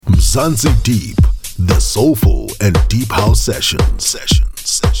Mzansi Deep, the soulful and deep house sessions.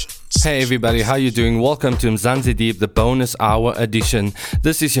 Hey everybody, how you doing? Welcome to Mzansi Deep, the bonus hour edition.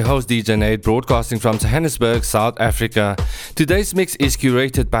 This is your host DJ Nate, broadcasting from Johannesburg, South Africa. Today's mix is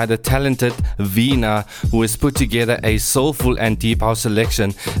curated by the talented Vina, who has put together a soulful and deep house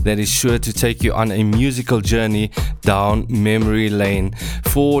selection that is sure to take you on a musical journey down memory lane.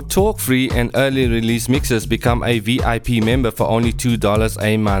 For talk-free and early release mixes, become a VIP member for only $2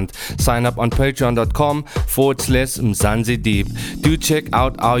 a month. Sign up on patreon.com/Mzansi Deep. Do check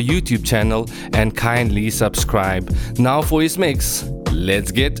out our YouTube channel and kindly subscribe. Now for his mix,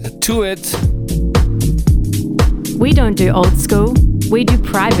 let's get to it. We don't do old school, we do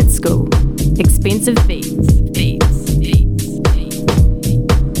private school. Expensive beats.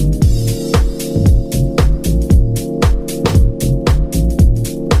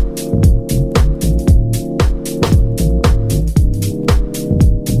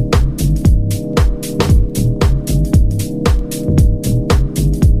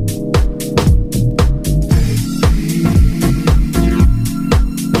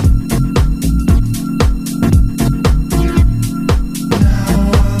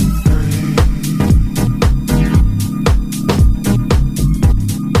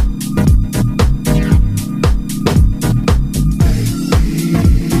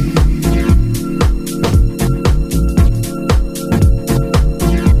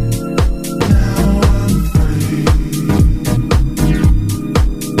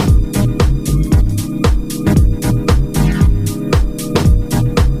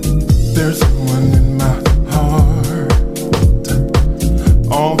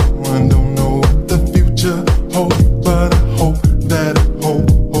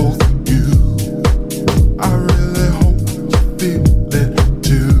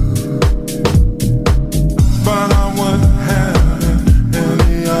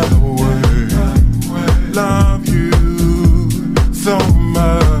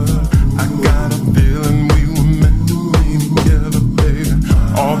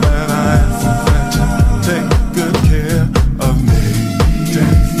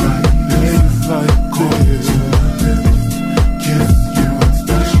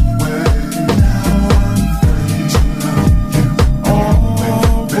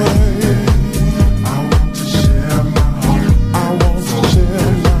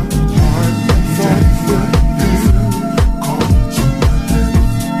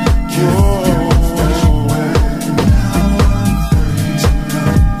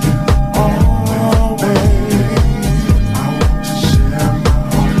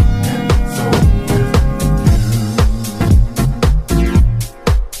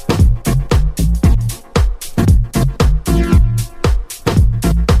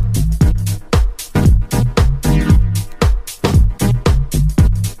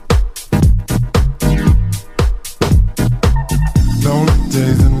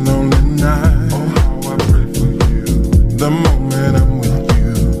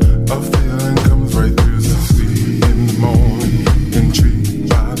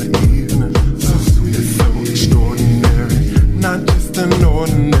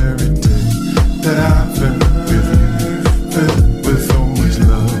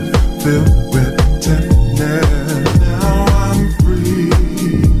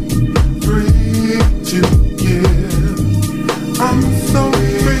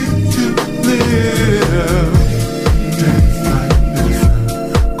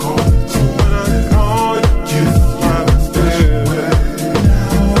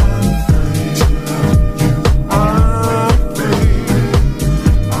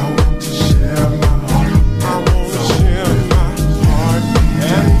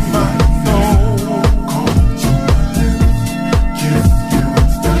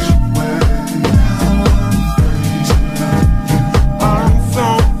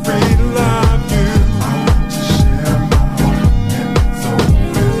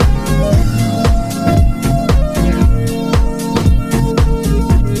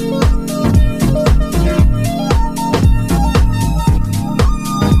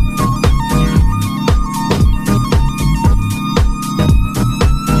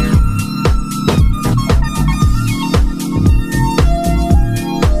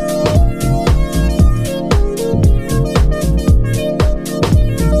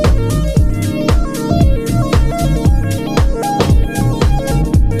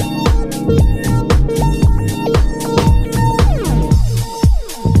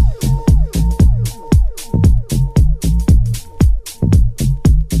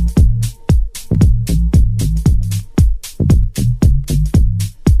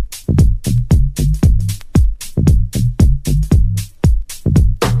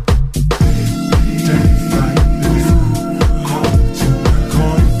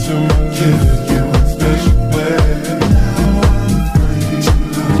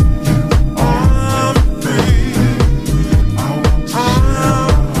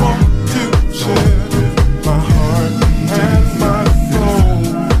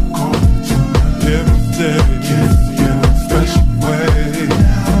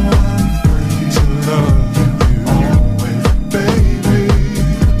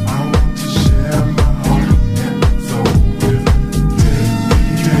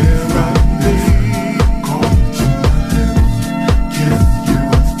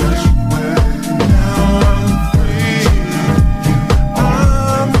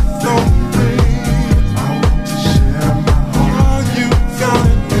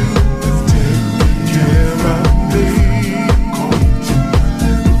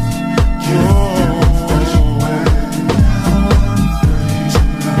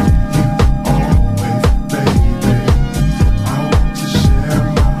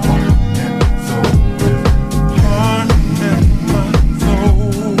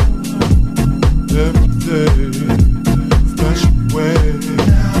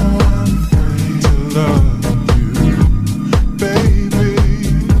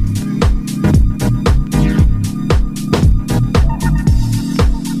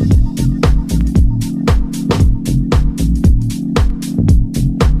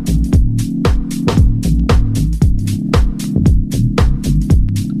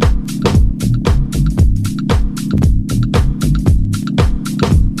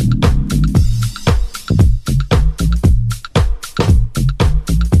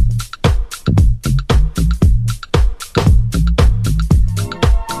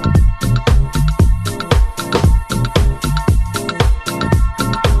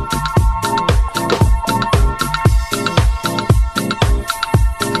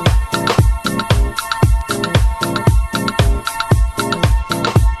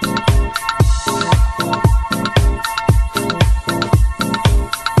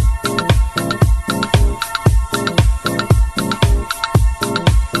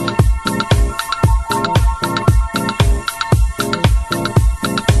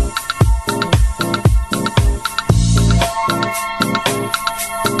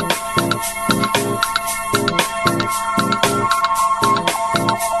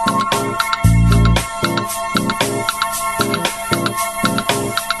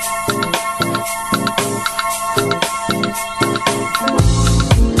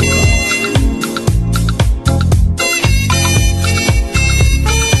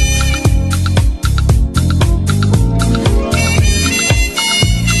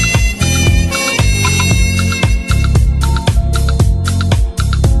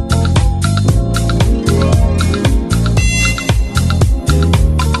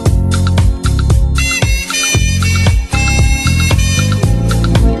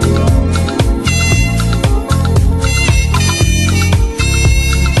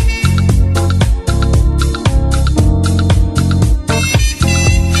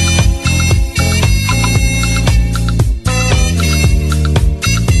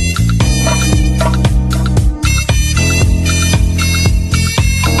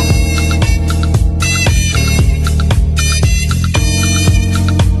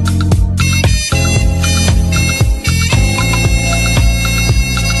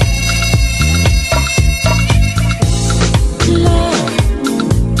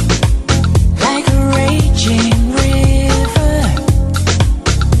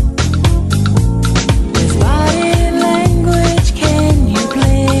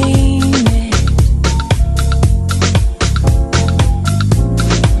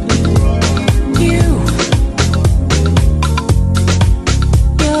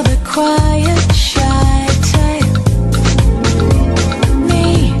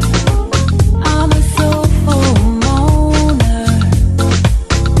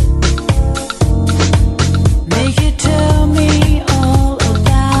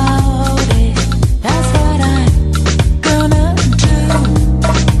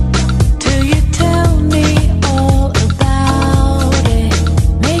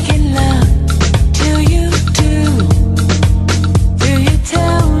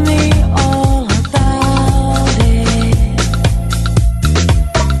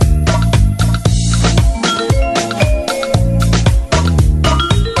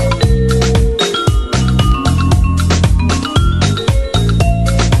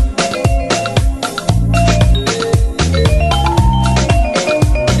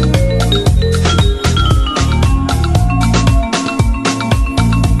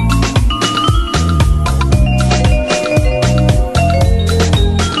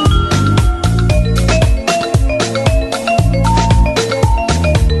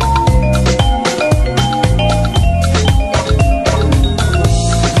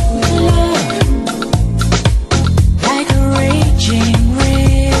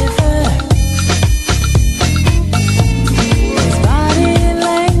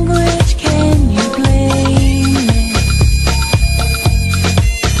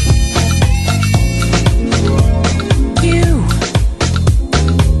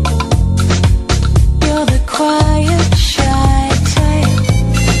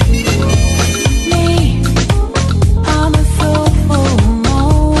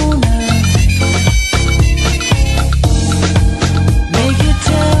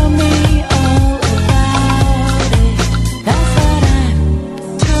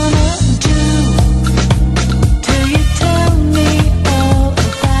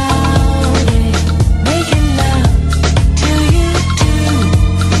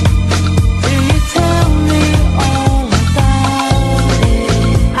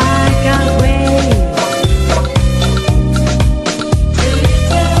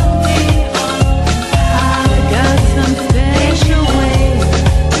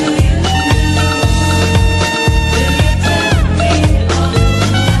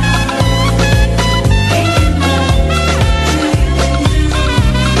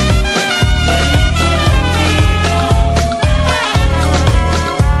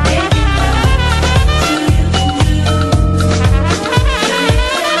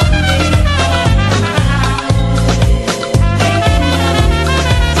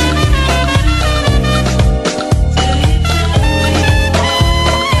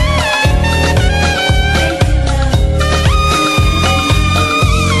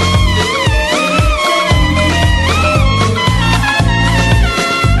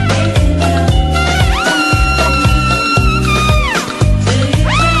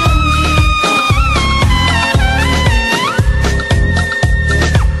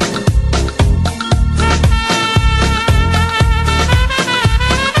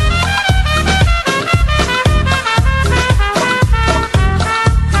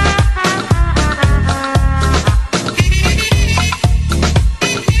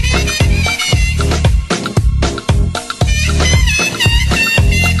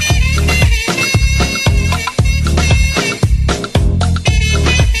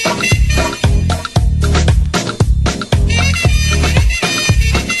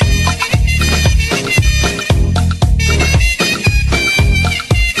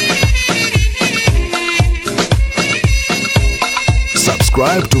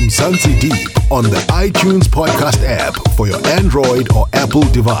 Subscribe to Mzansi Deep on the iTunes podcast app for your Android or Apple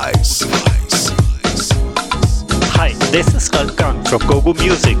device. Hi, this is Ralf Gang from GoGo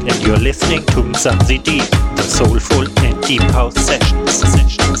Music and you're listening to Mzansi Deep, the soulful and deep house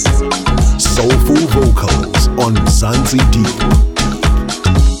sessions. Soulful vocals on Mzansi Deep.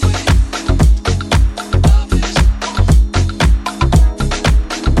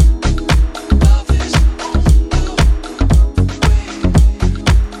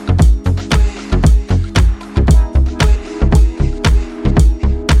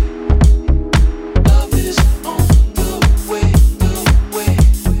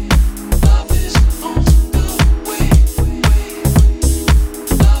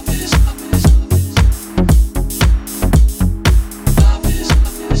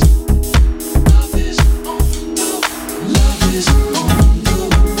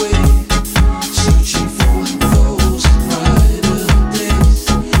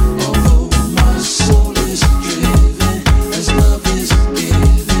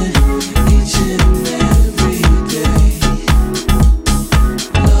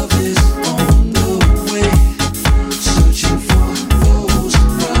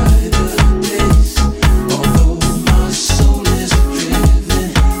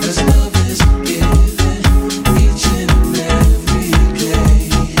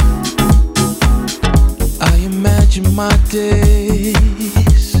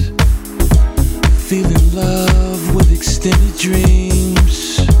 love with extended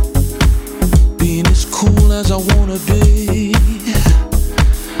dreams, being as cool as I wanna be.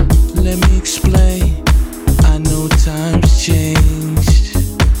 Let me explain, I know times changed,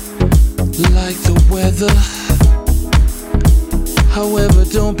 like the weather. However,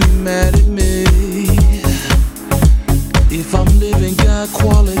 don't be mad at me if I'm living God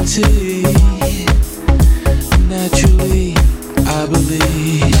quality. Naturally, I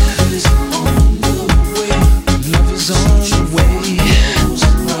believe love is on the way. Love is on the way.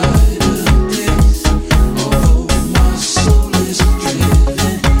 Although my soul is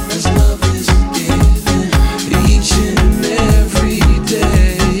driven, as love is given each and every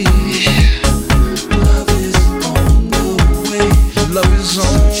day. Love is on the way. Love is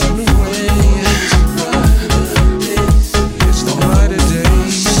on the way. It's the brighter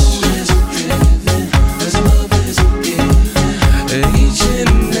days. Each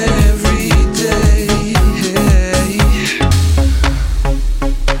and every day.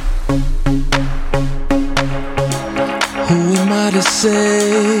 Who am I to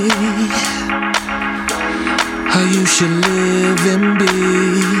say how you should live and be?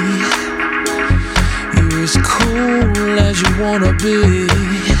 You're as cool as you wanna be.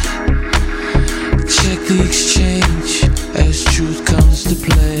 Check the exchange as truth comes to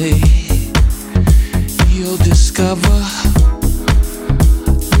play. You'll discover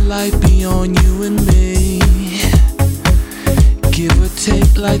light beyond you and me. Give or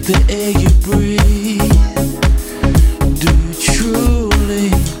take like the air you breathe. Do you truly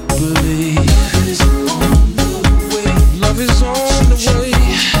believe? Love is on the way. Love is on the way.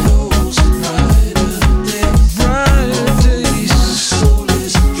 Those brighter days. Brighter days. My soul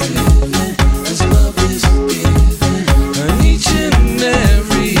is driven as love is given each and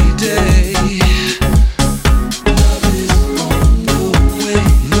every day. Love is on the way.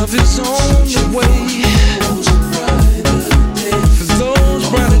 Love is on the way. For those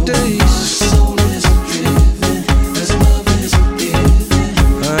brighter days. My soul is driven as love is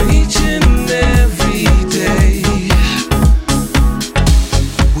given each and every day.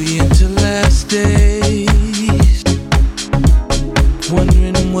 We into last days,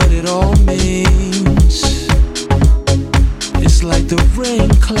 wondering what it all means. It's like the rain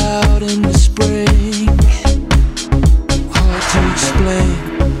cloud in the spring. Hard to explain.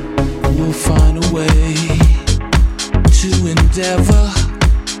 We'll find a way to endeavor.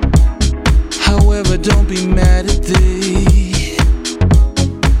 However, don't be mad at thee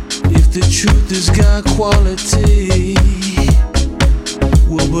if the truth is God quality.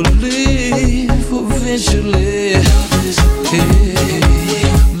 We'll believe eventually.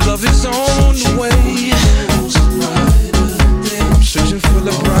 Love is on the way. I'm searching for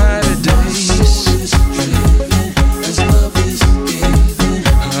the brighter days.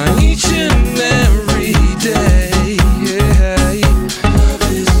 Each and every day. Love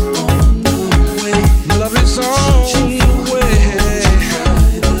is on the way. Love is on the way.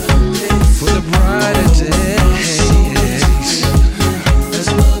 For the brighter days. As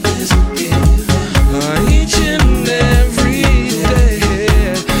love is given each and every day.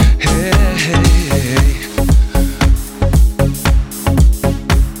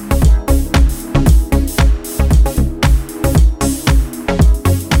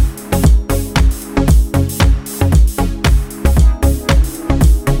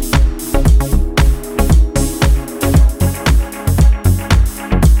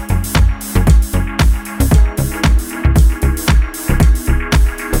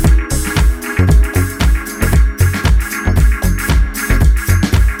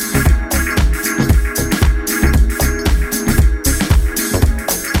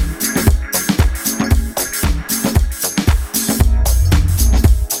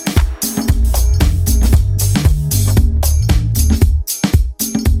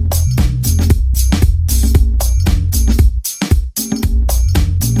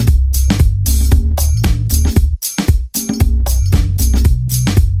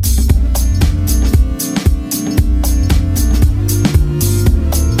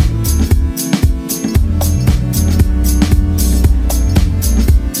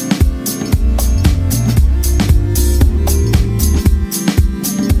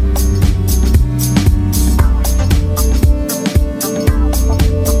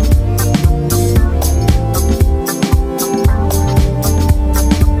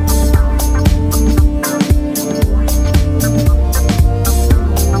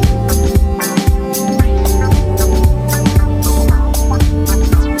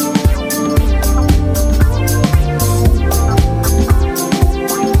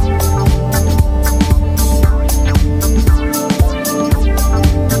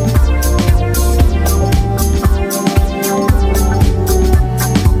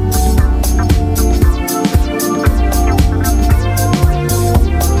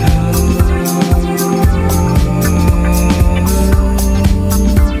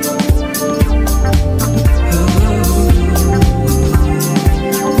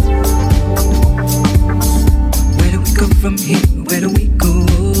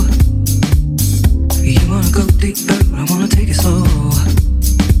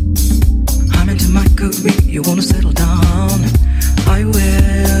 agree you wanna settle down. I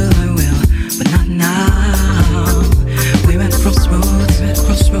will, but not now. We're at a crossroads, baby,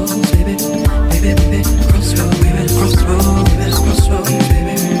 crossroads. We're at a crossroads, baby, crossroads. Where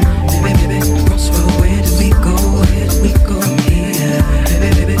do we go? From here,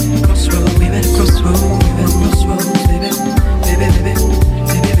 baby, crossroads. We're at a crossroads, baby.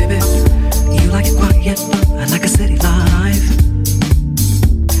 You like it quiet, but I like a city life.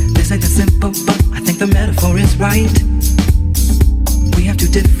 This ain't that simple, but I think the metaphor is right. We have two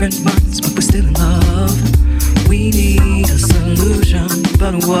different minds, but we're still in love. We need a solution,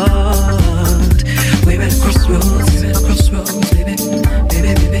 but what? We're at a crossroads, baby, crossroads. We're at a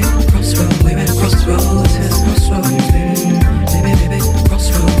crossroads, baby, crossroads.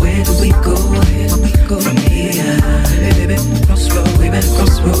 Where do we go? From here, baby, crossroads. We're at a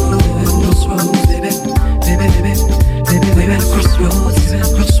crossroads, baby. We're at a crossroads, baby,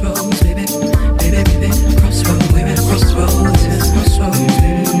 crossroads. We're at a crossroads,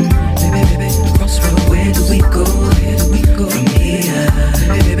 baby, crossroads. Where do we go? From here,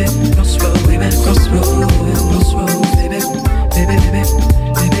 baby, crossroads. We're at a crossroads, baby.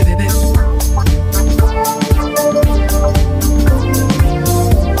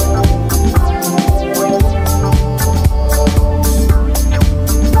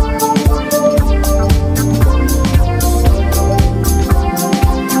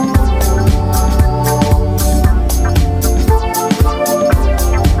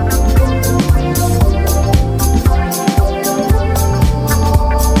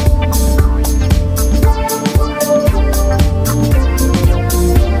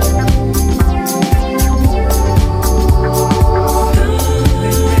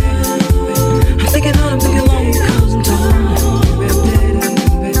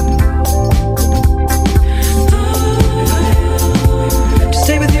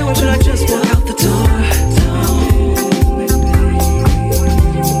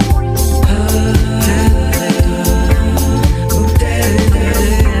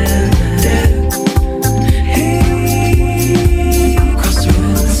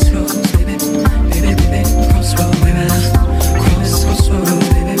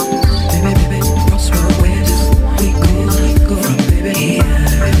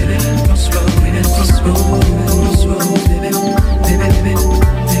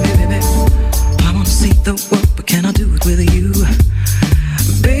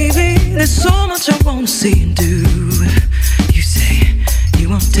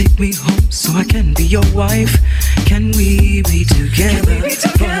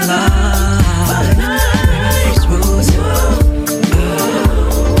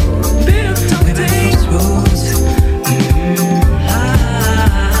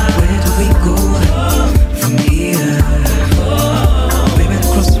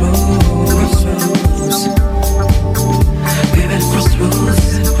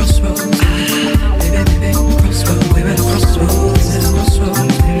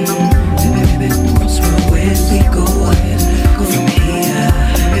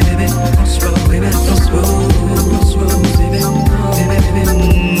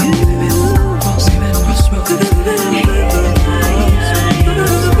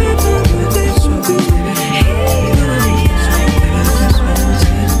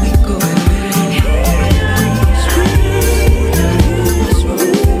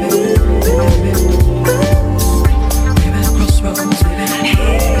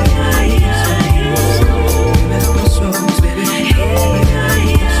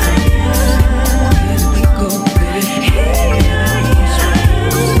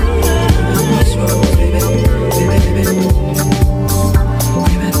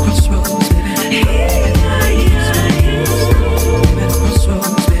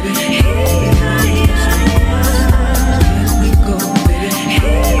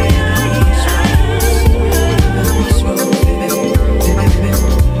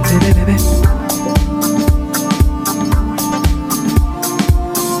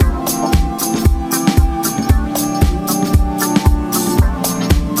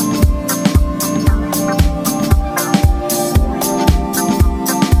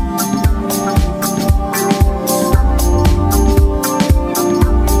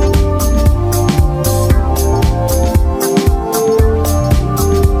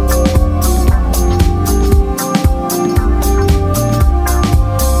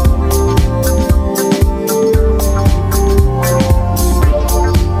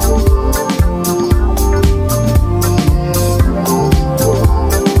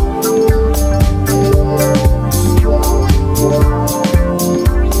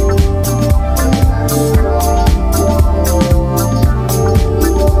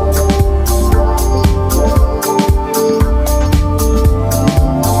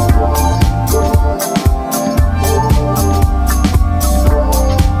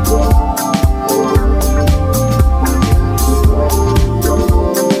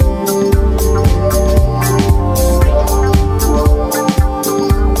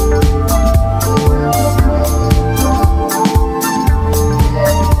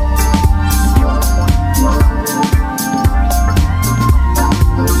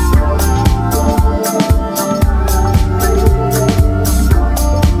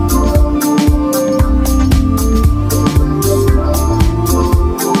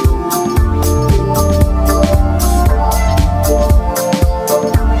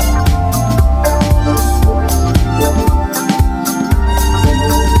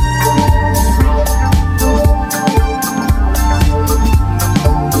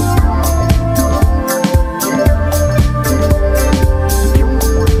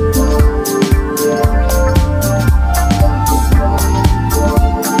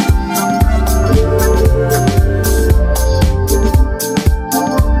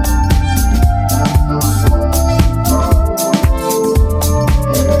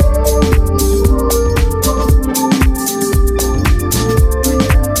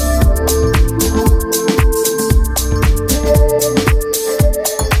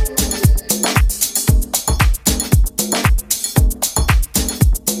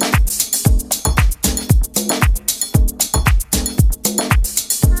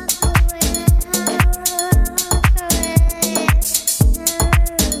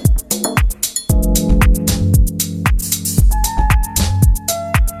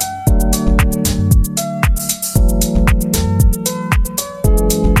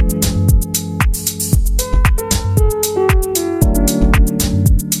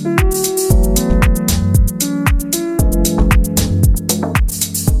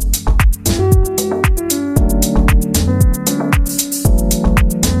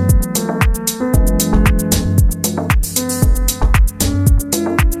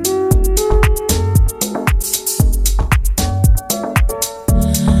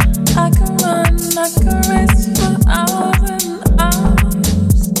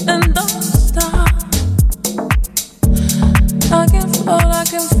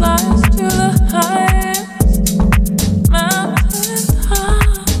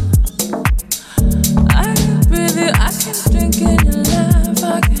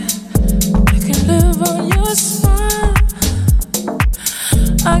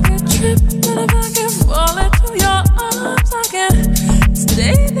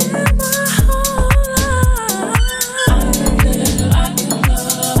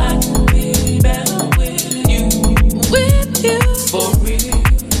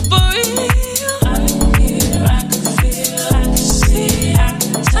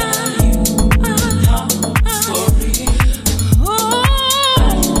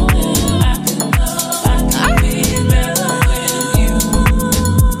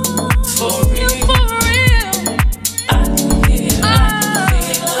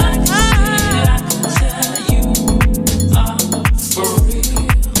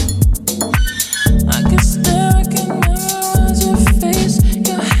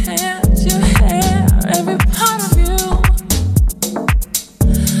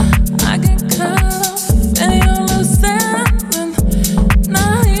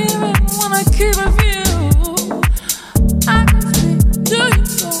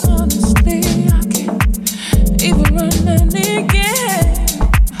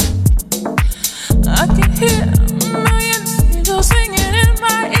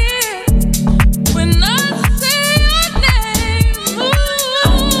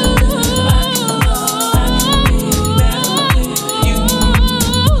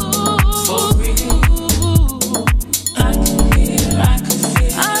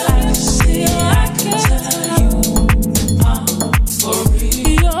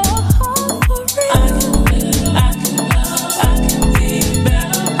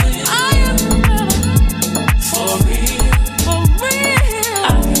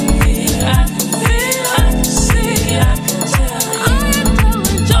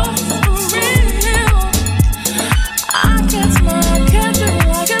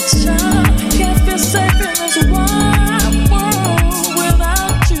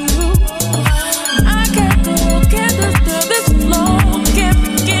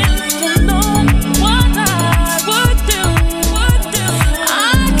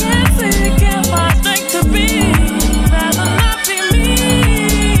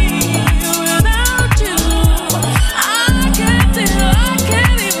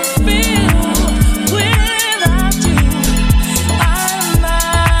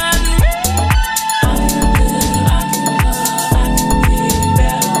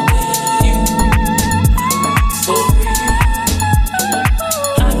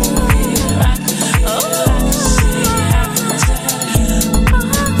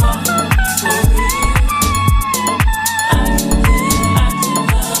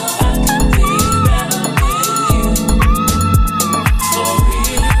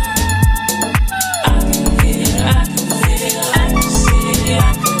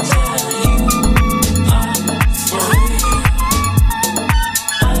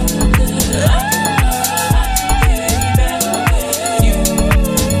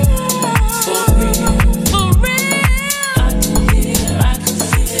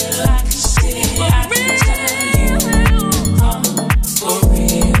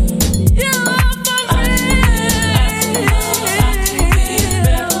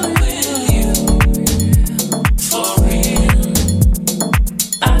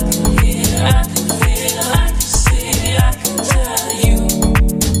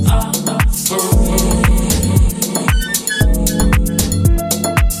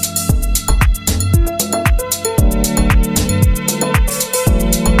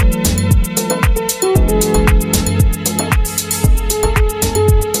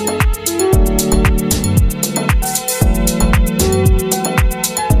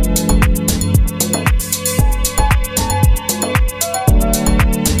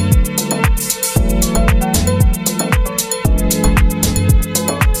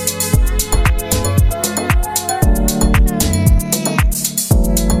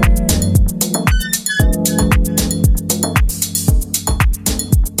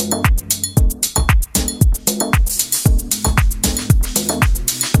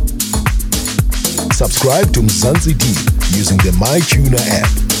 Subscribe to Mzansi Deep using the MyTuner app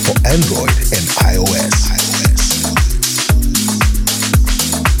for Android and iOS.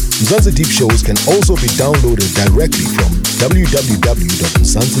 Mzansi Deep shows can also be downloaded directly from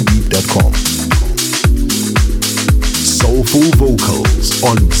www.mzansideep.com. Soulful vocals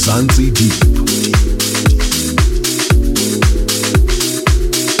on Mzansi Deep.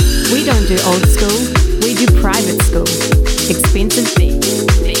 We don't do old school, we do private school. Expensive beats.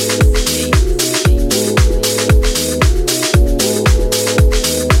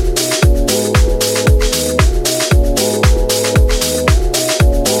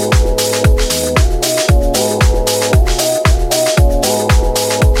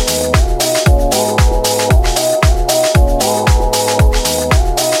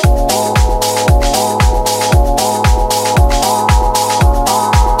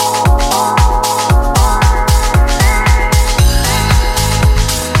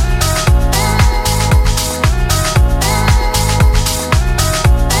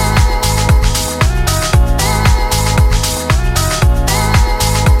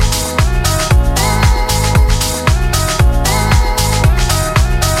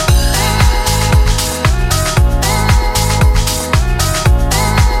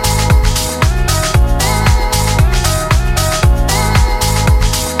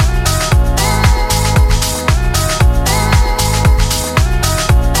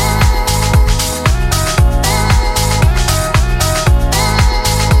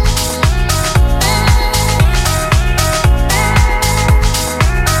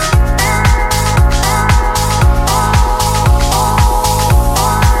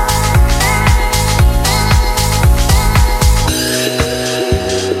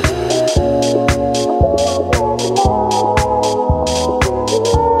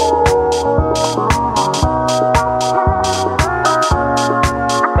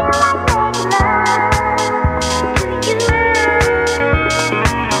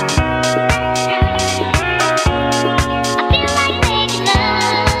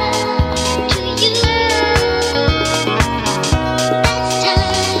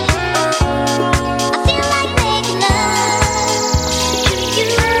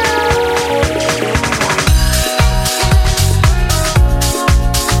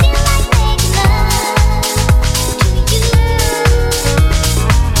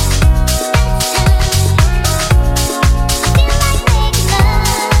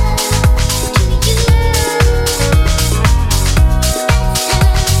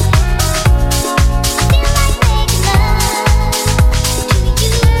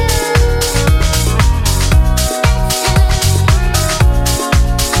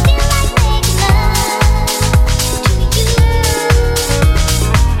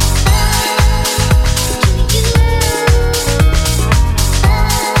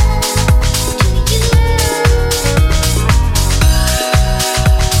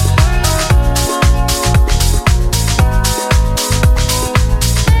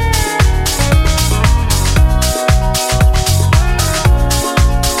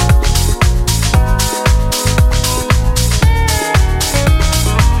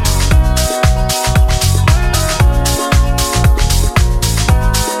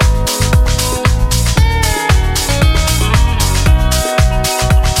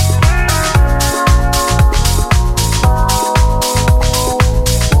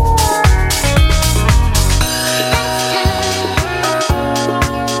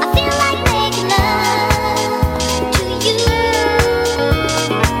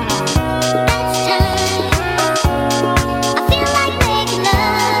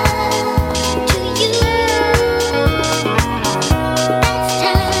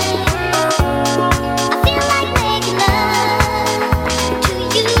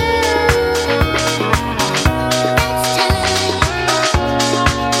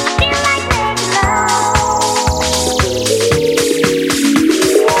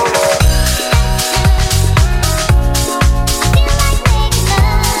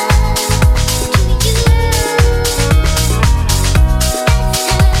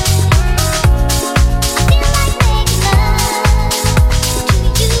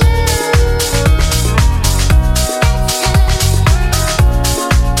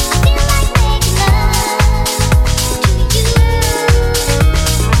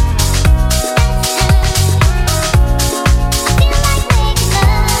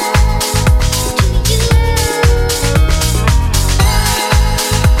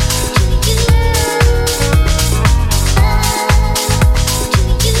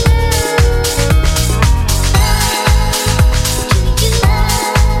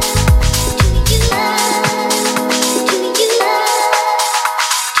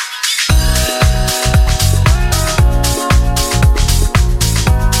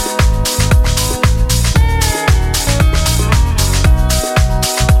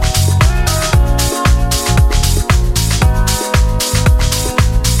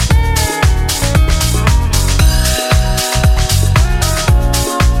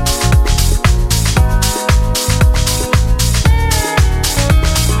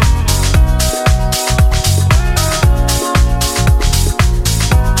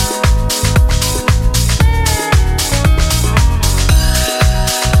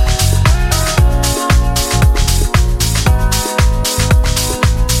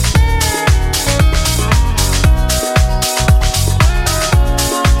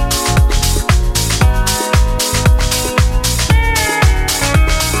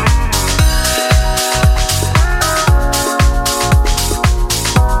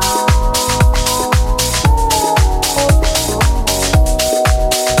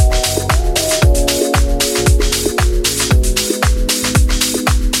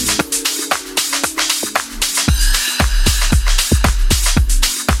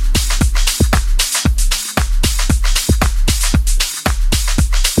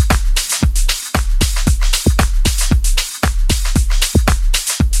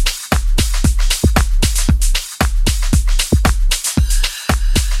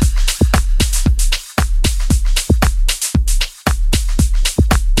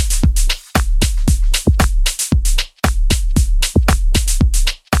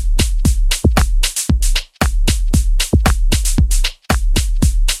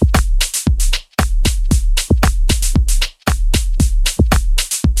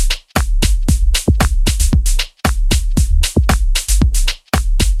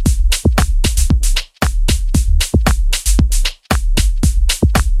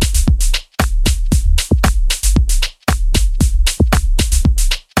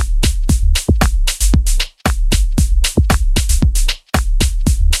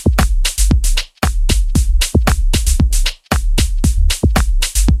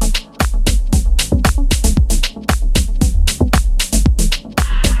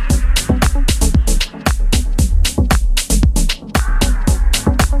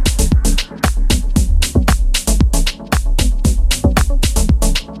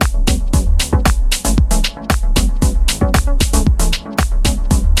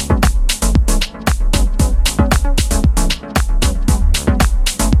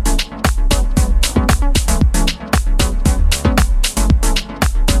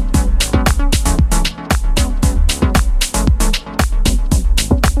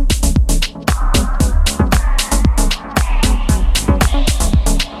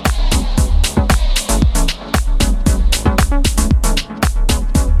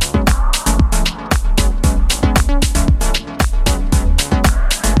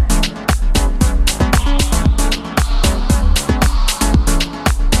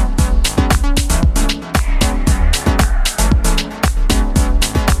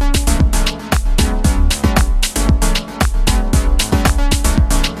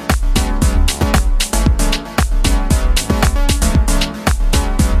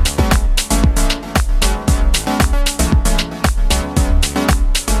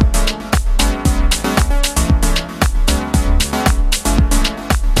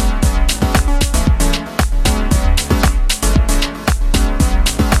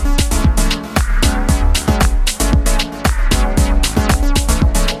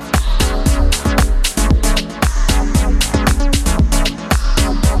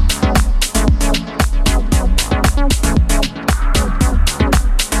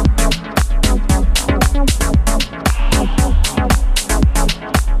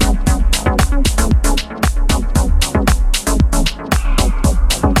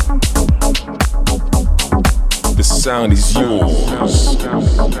 sound is yours.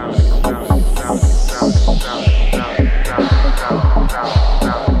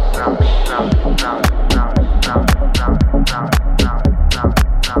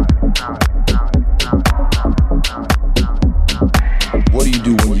 What do you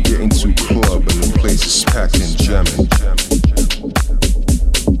do when you get into a club and the place is packed and jamming?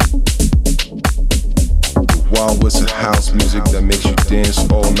 The Wild West of house music that makes you dance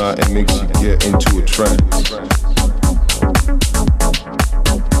all night and makes you get into a trance.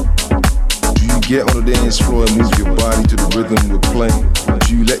 Do you get on the dance floor and move your body to the rhythm we're playing?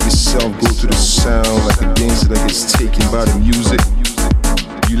 Do you let yourself go to the sound like a dancer that gets taken by the music?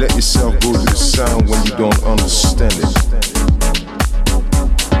 Do you let yourself go to the sound when you don't understand it?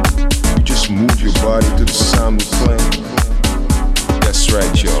 Just move your body to the sound we're playing. That's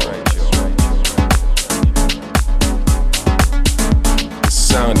right, y'all. The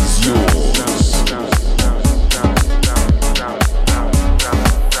sound is yours.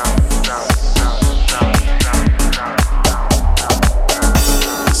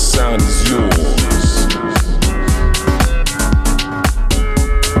 The sound is yours.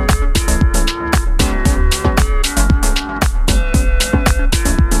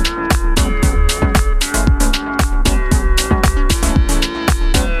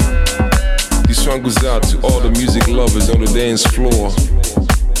 Goes out to all the music lovers on the dance floor.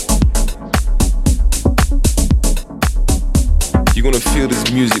 You're gonna feel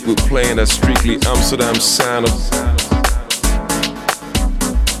this music we're playing that's strictly Amsterdam sound.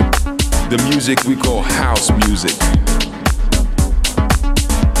 The music we call house music.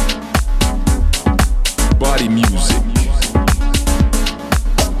 Body music.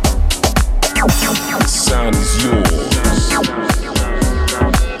 The sound is yours.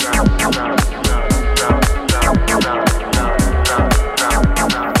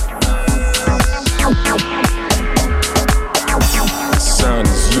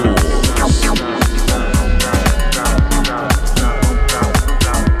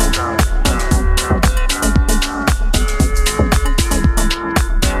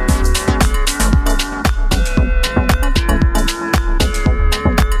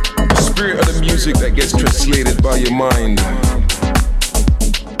 That gets translated by your mind.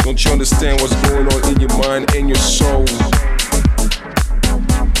 Don't you understand what's going on in your mind and your soul?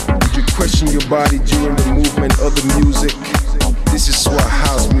 Would you question your body during the movement of the music? This is what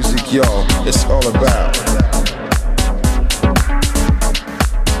house music, y'all, it's all about.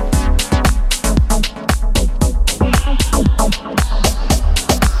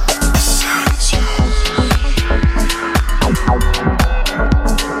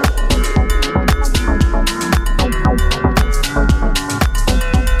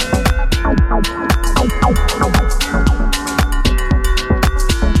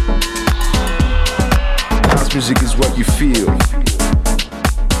 Music is what you feel.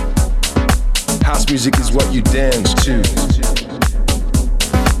 House music is what you dance to.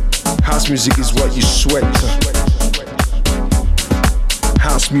 House music is what you sweat to.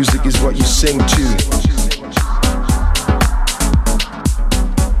 House music is what you sing to.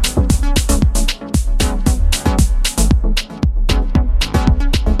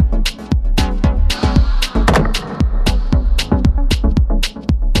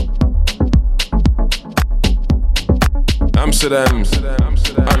 Amsterdam's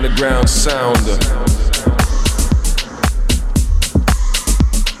underground sound.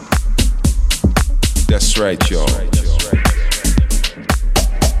 That's right, y'all.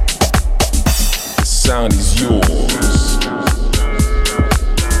 The sound is yours.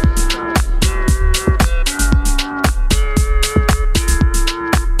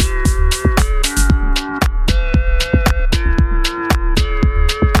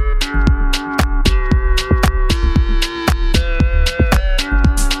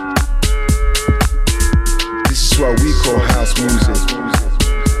 What we call house music,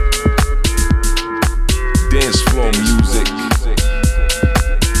 dance floor music.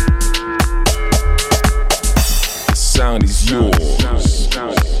 The sound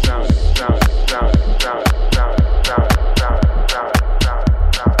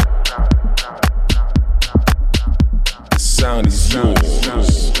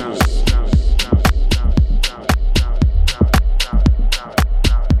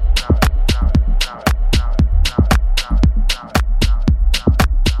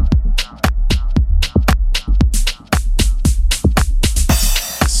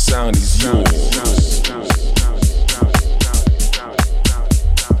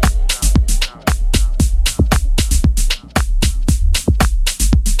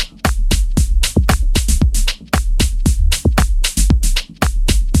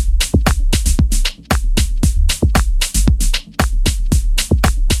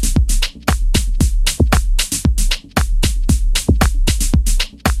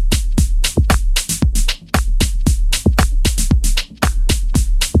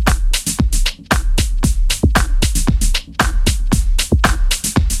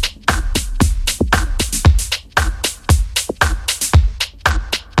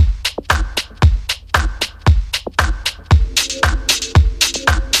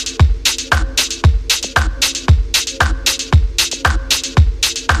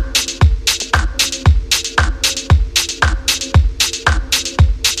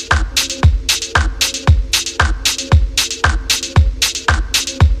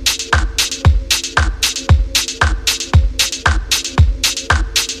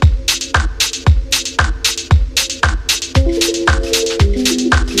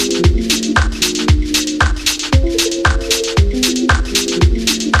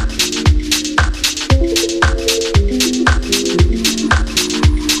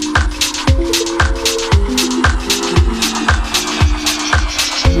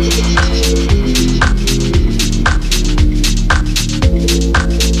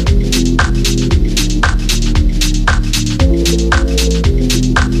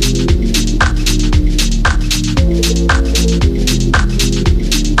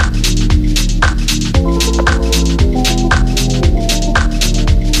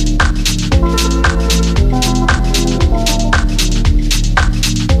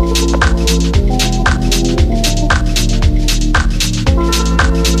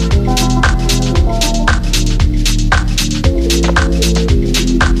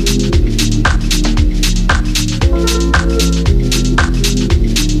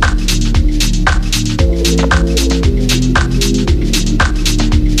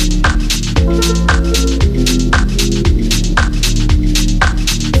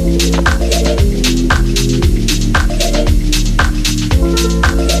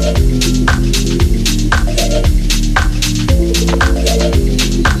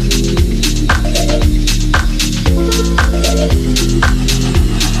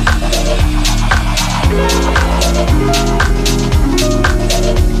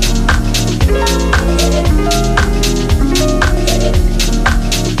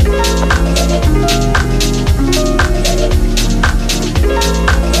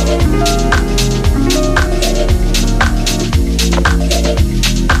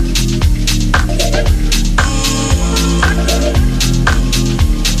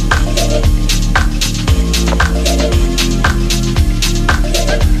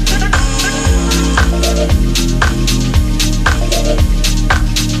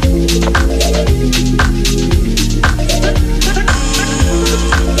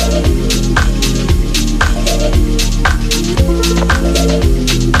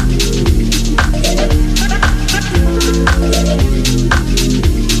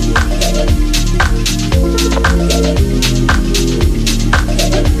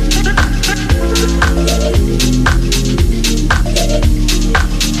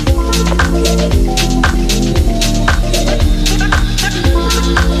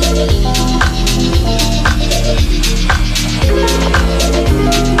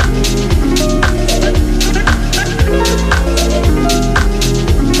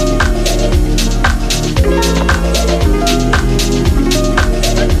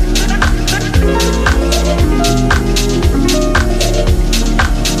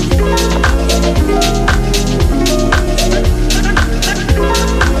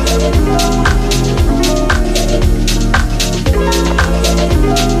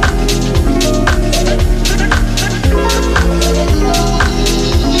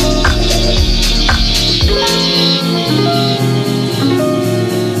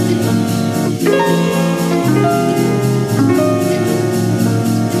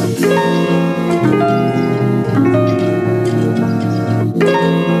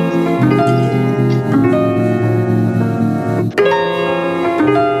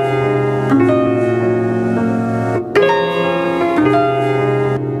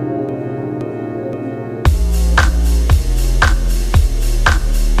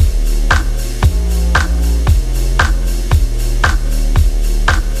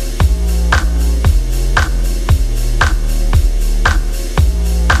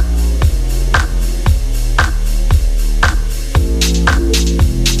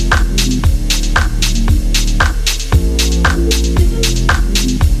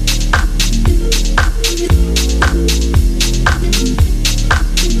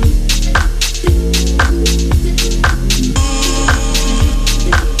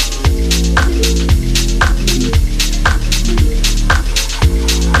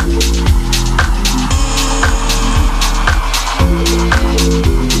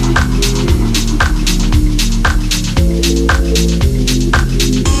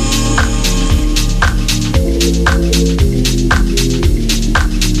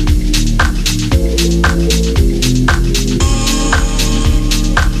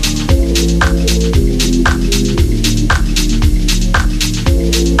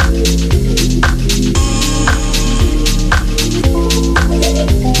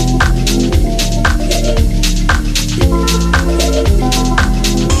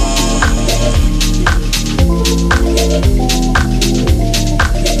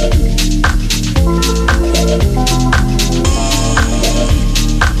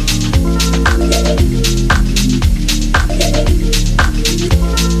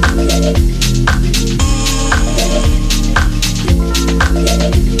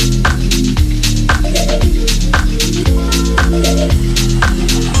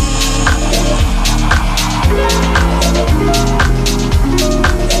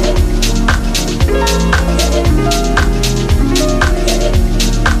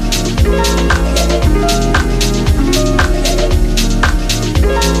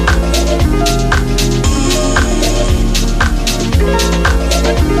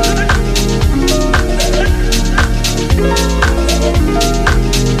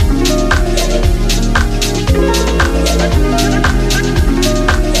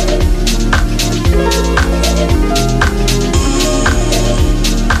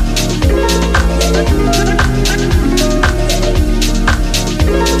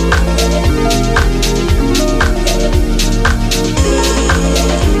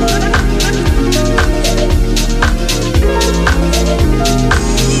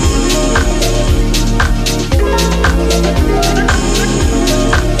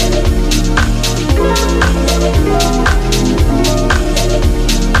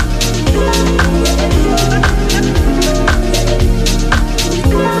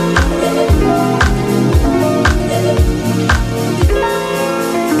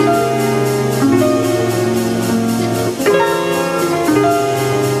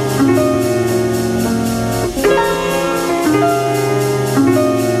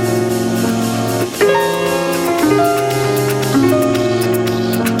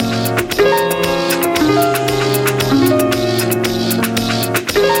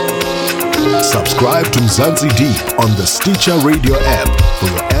Subscribe to Mzansi Deep on the Stitcher Radio app for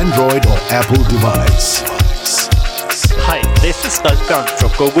your Android or Apple device. Hi, this is Ralf Gang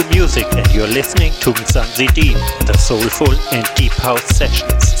from Gogo Music and you're listening to Mzansi Deep, the soulful and deep house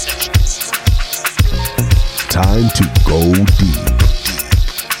sessions. Time to go deep.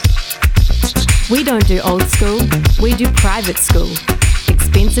 We don't do old school, we do private school.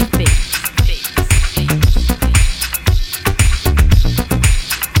 Expensive beats.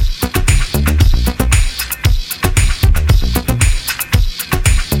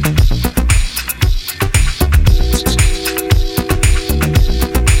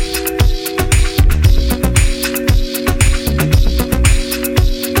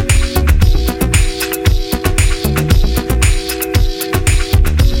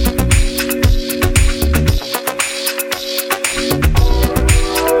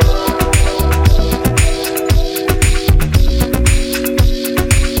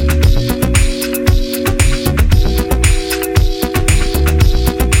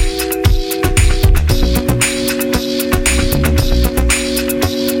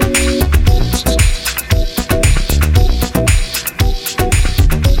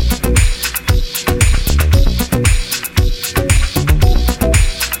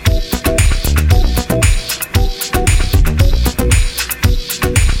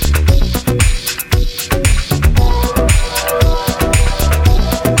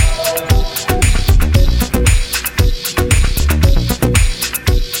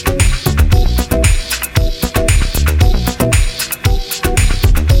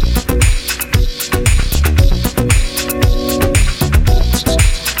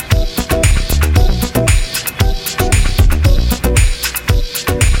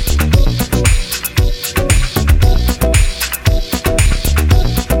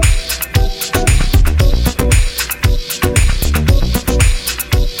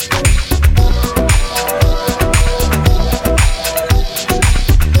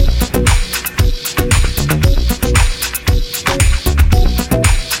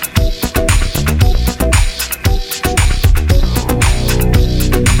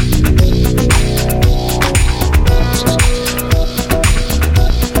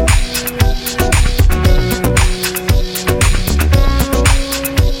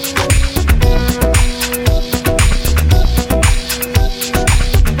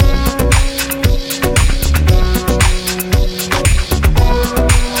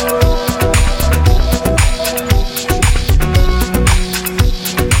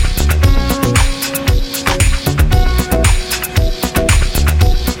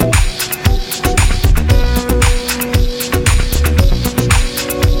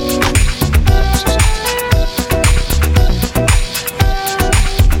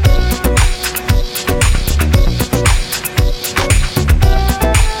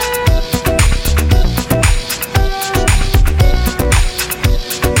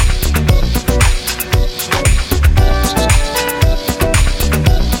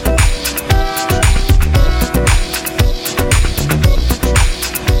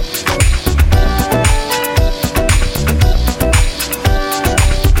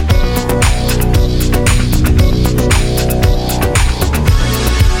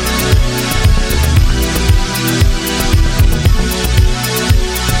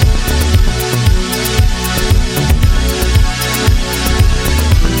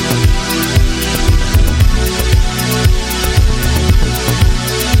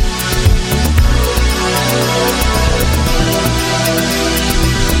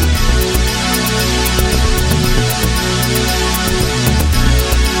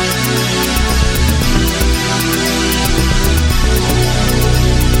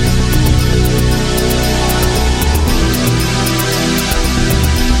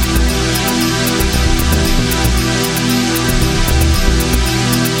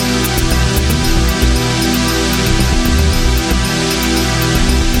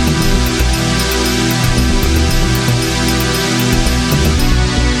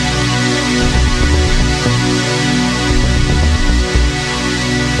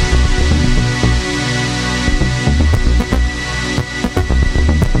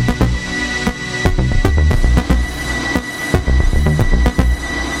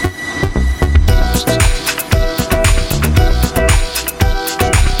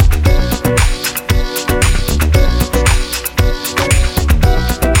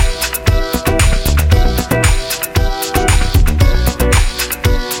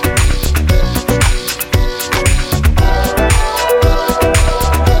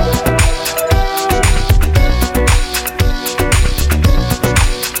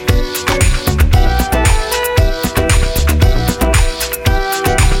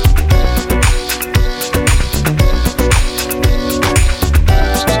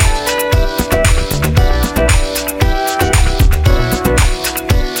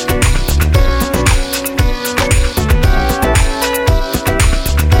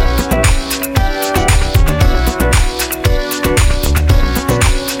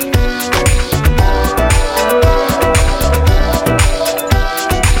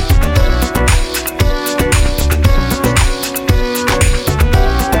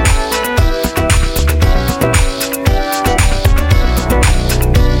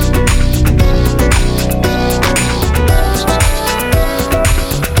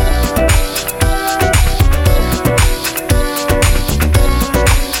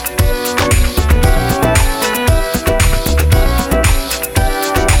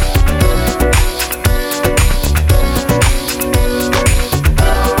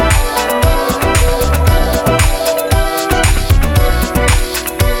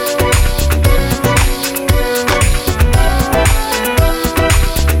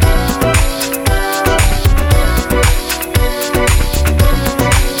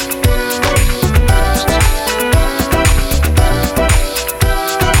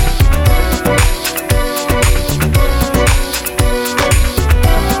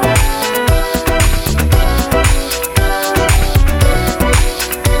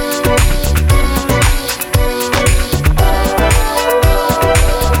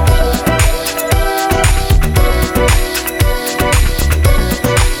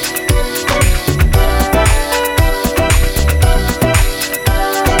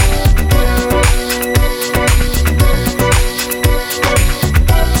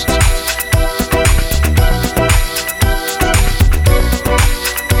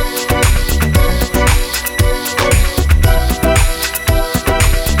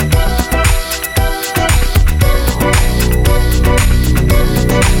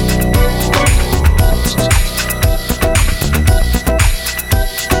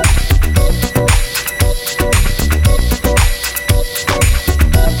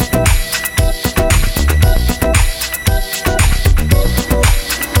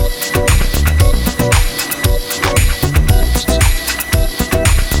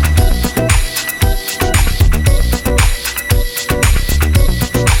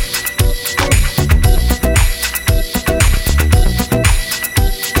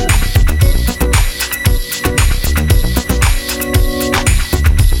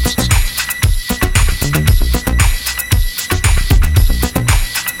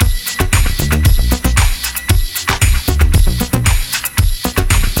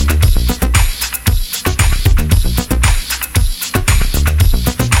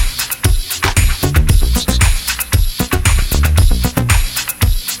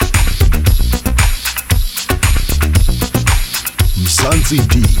 Mzansi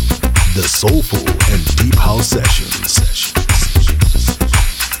Deep, the soulful and deep house session.